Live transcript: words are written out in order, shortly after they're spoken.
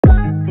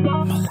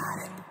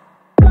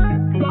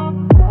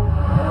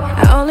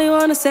only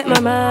wanna set my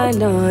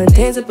mind on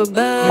things up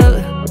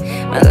above.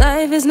 My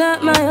life is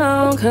not my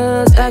own,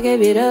 cause I gave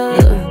it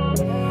up.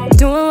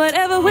 Doing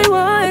whatever we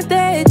want,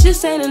 that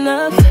just ain't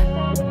enough.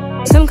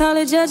 Some call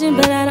it judging,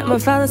 but I not my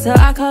father, so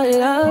I call it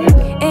love.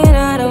 And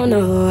I don't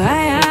know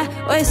why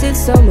I wasted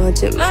so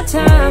much of my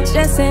time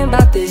stressing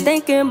about this,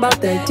 thinking about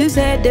that. Just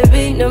had to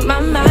beat up my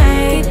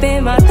mind,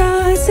 keeping my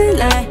thoughts in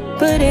line,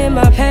 putting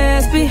my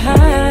past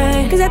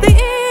behind. Cause at the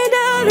end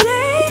of the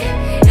day,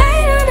 I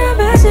ain't on a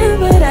passion,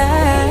 but I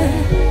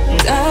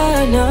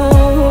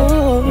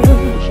know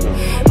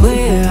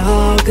where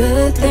all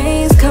good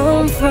things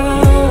come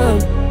from.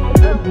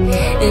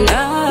 And I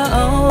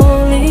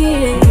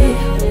only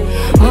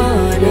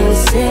wanna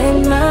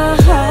set my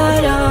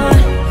heart on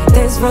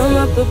things from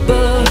up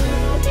above,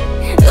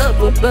 up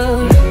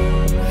above,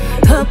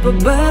 up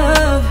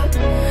above,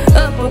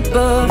 up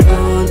above,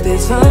 on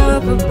things from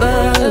up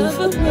above,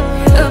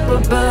 up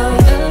above,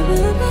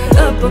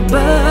 up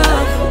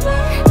above,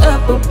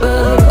 up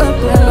above, up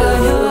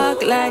above. You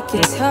walk like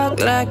you talk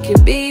like you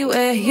be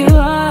where you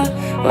are.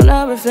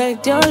 Wanna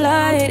reflect your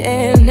light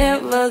and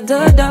never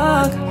the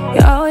dark.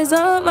 You're always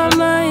on my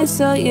mind,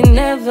 so you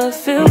never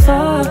feel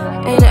far.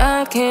 And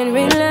I can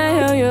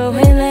rely on you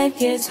when life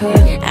gets hard.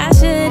 I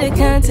should've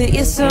come to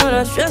you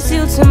sooner, trust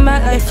you to my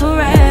life for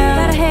real.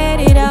 Thought I had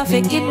it all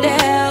figured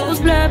out,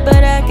 was blind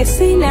but I can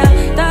see now.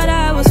 Thought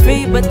I was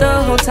free, but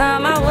the whole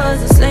time I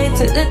was a slave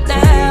to the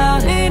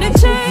doubt. Need a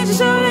change to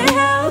show me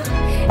how.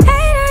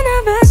 Ain't on a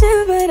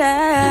passion, but I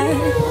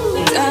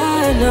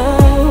know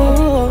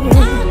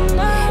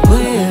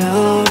where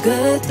all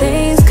good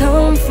things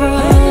come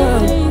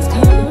from.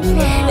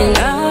 And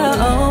I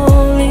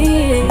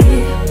only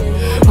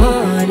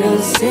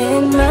wanna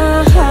set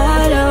my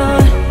heart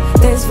on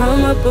things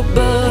from up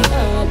above,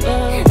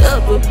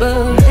 up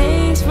above,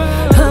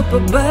 up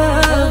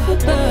above,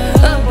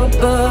 up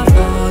above,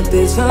 on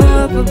things from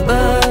up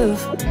above,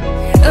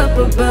 up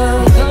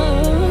above,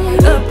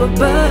 up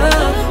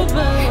above,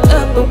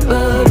 up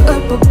above,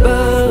 up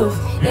above.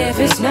 If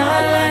it's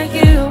not like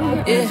you,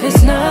 if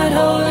it's not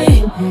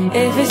holy,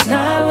 if it's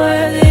not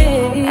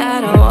worthy, I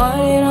don't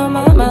want it on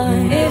my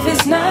mind. If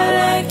it's not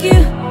like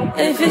you,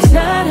 if it's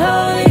not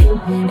holy,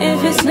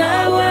 if it's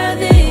not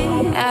worthy,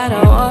 I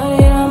don't want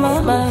it on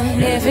my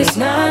mind. If it's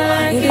not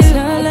like you,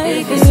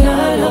 if it's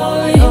not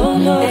holy,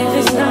 if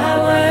it's not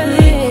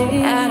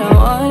worthy, I don't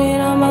want it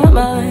on my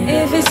mind.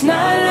 If it's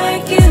not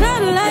like you,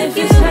 if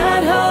it's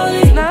not holy,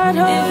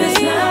 if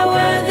it's not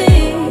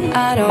worthy,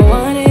 I don't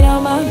want it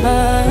on my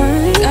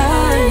mind.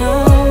 I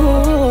know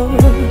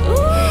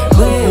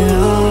where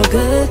all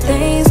good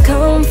things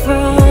come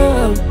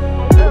from.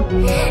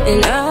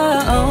 And I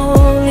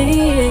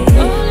only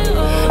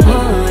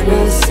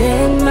wanna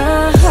set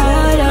my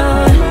heart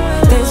on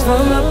things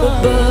from up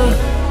above,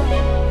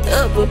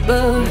 up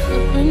above,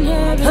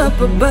 up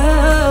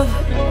above,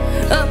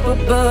 up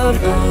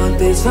above, on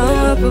things from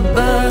up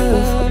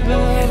above,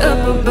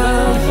 up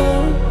above,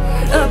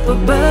 up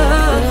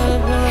above,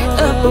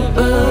 up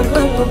above,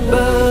 up above.